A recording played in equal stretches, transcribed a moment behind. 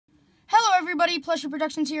everybody, Pleasure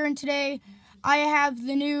Productions here, and today I have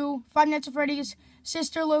the new Five Nights at Freddy's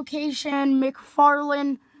sister location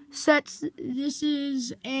McFarlane sets. This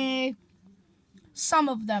is some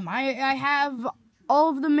of them. I have all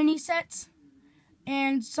of the mini sets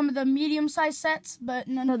and some of the medium-sized sets, but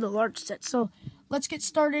none of the large sets. So let's get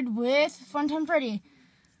started with Funtime Freddy.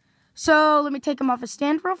 So let me take him off his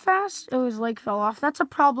stand real fast. Oh, his leg fell off. That's a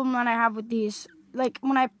problem that I have with these. Like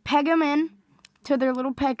when I peg them in to their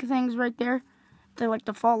little peg things right there, they like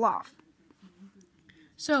to fall off.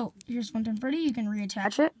 So here's Funtime Freddy. You can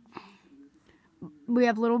reattach it. We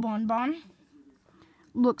have little Bonbon.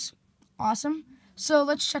 Looks awesome. So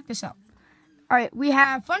let's check this out. All right, we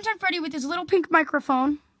have Funtime Freddy with his little pink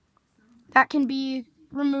microphone that can be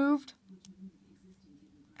removed.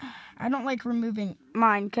 I don't like removing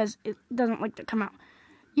mine because it doesn't like to come out.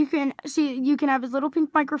 You can see, you can have his little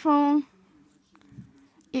pink microphone.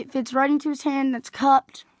 It fits right into his hand that's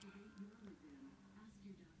cupped.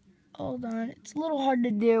 Hold on, it's a little hard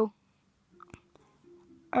to do.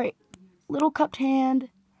 Alright, little cupped hand.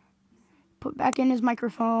 Put back in his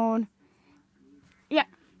microphone. Yeah.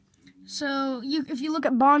 So, if you look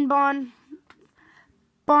at Bonbon,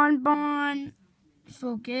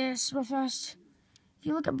 focus real fast. If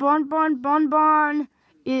you look at Bonbon,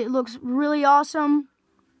 it looks really awesome.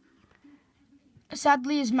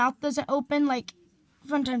 Sadly, his mouth doesn't open like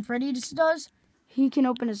Funtime Freddy just does. He can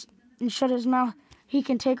open his and shut his mouth. He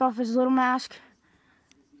can take off his little mask.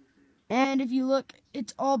 And if you look,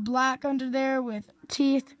 it's all black under there with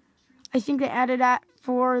teeth. I think they added that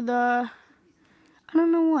for the, I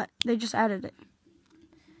don't know what. They just added it.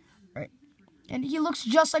 Right. And he looks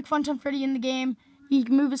just like Funtime Freddy in the game. He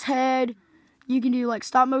can move his head. You can do like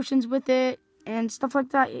stop motions with it and stuff like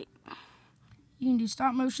that. You can do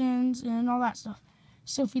stop motions and all that stuff.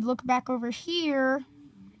 So if we look back over here,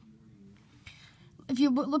 if you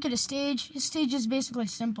look at his stage is basically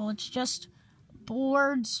simple. It's just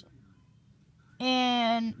boards,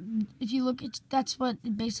 and if you look, that's what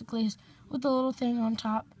it basically is, with a little thing on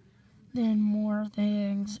top, then more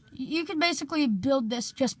things. You can basically build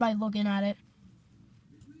this just by looking at it.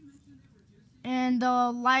 And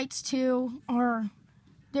the lights too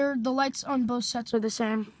the lights on both sets are the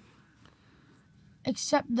same,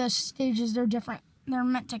 except the stages, they're different. They're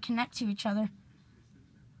meant to connect to each other.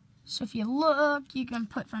 So if you look, you can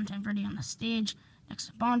put Funtime Freddy on the stage next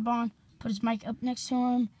to Bonbon, put his mic up next to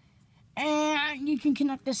him, and you can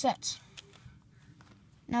connect the sets.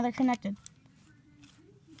 Now they're connected.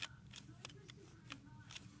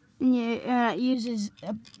 And it uses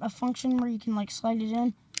a function where you can like slide it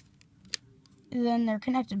in, and then they're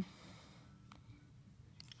connected.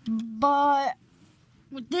 But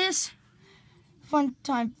with this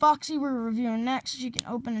Funtime Foxy we're reviewing next, she can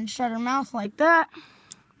open and shut her mouth like that.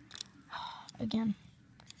 Again,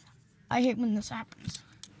 I hate when this happens.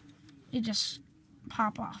 It just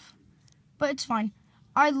pop off. But it's fine.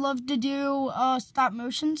 I love to do stop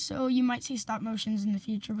motion, so you might see stop motions in the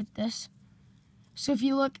future with this. So if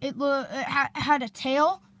you look, it had a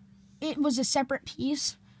tail. It was a separate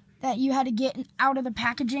piece that you had to get out of the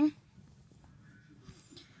packaging.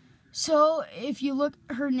 So if you look,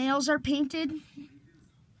 her nails are painted.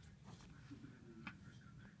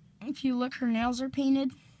 If you look, her nails are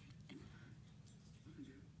painted.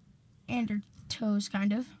 And her toes,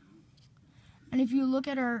 kind of. And if you look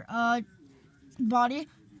at her body,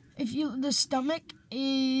 the stomach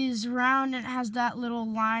is round and it has that little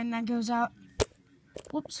line that goes out.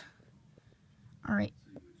 Whoops. Alright.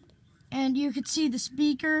 And you could see the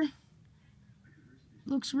speaker.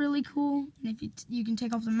 Looks really cool. And if you can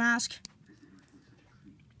take off the mask.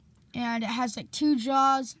 And it has like two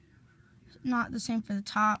jaws. Not the same for the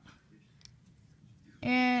top.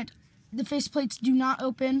 And the faceplates do not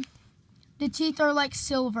open. The teeth are like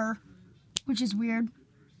silver, which is weird.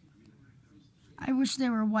 I wish they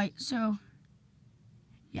were white, so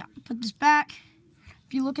yeah, put this back.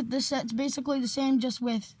 If you look at this set, it's basically the same, just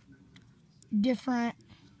with different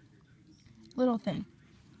little thing.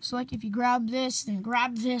 So like if you grab this, then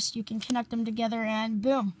grab this, you can connect them together and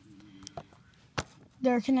boom,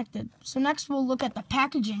 they're connected. So next we'll look at the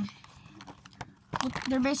packaging. Look,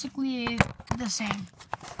 they're basically the same.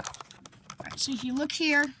 Alright, so if you look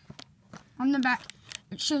here, on the back,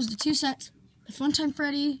 it shows the two sets, the Funtime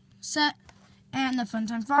Freddy set and the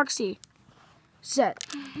Funtime Foxy set.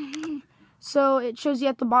 So it shows you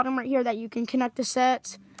at the bottom right here that you can connect the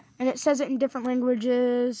sets, and it says it in different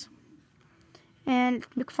languages, and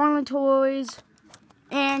McFarlane toys,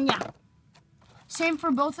 and yeah. Same for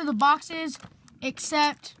both of the boxes,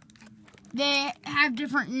 except they have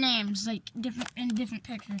different names, like different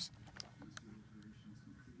pictures.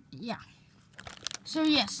 Yeah. So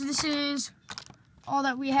yes, this is all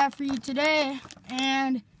that we have for you today,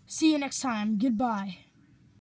 and see you next time. Goodbye.